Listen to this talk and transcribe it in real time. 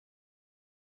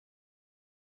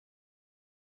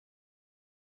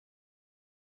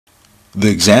The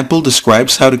example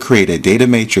describes how to create a data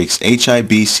matrix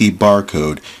HIBC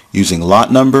barcode using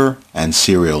lot number and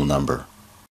serial number.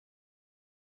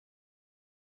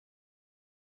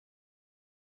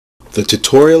 The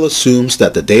tutorial assumes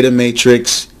that the data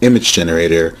matrix image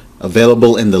generator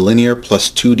available in the Linear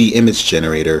plus 2D image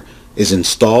generator is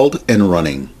installed and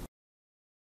running.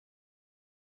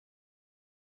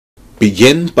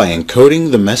 Begin by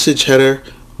encoding the message header,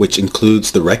 which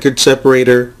includes the record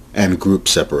separator and group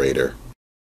separator.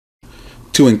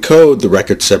 To encode the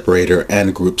record separator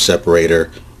and group separator,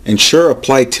 ensure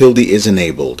apply tilde is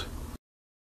enabled.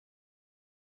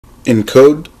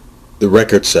 Encode the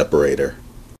record separator.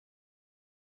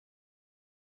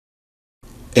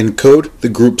 Encode the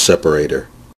group separator.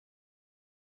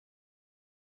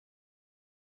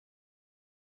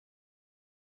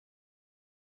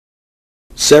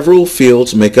 Several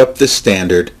fields make up this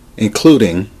standard,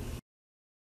 including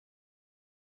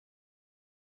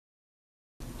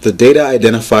the data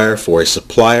identifier for a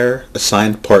supplier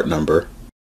assigned part number,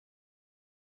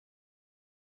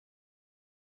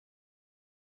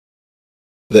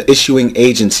 the issuing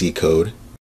agency code,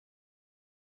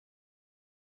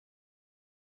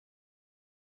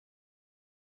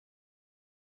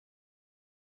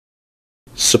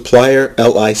 supplier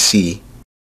LIC,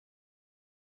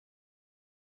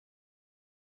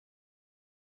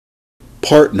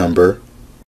 part number,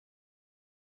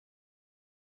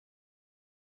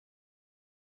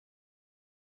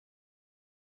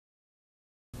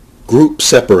 group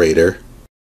separator,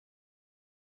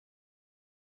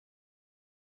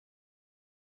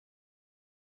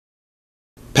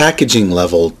 packaging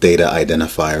level data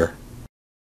identifier,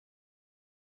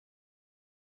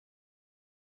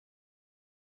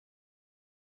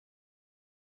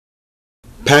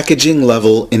 packaging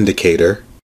level indicator,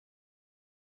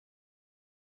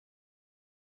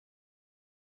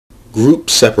 group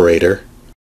separator,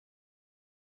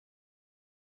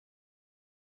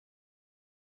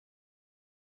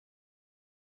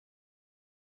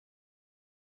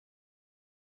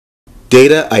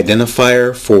 data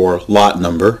identifier for lot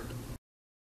number,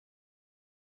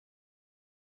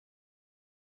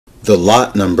 the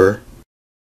lot number,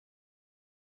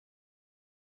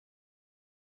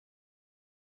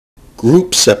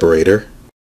 group separator,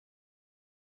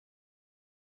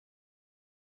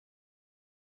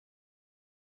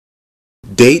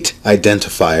 date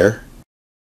identifier,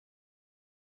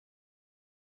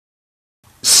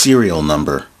 serial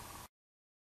number.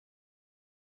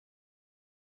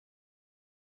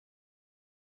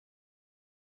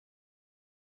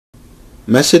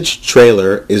 Message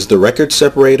trailer is the record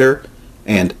separator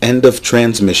and end of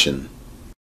transmission.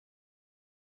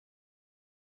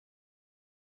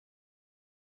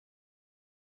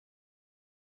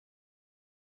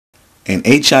 An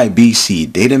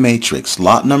HIBC data matrix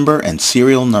lot number and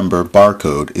serial number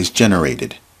barcode is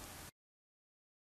generated.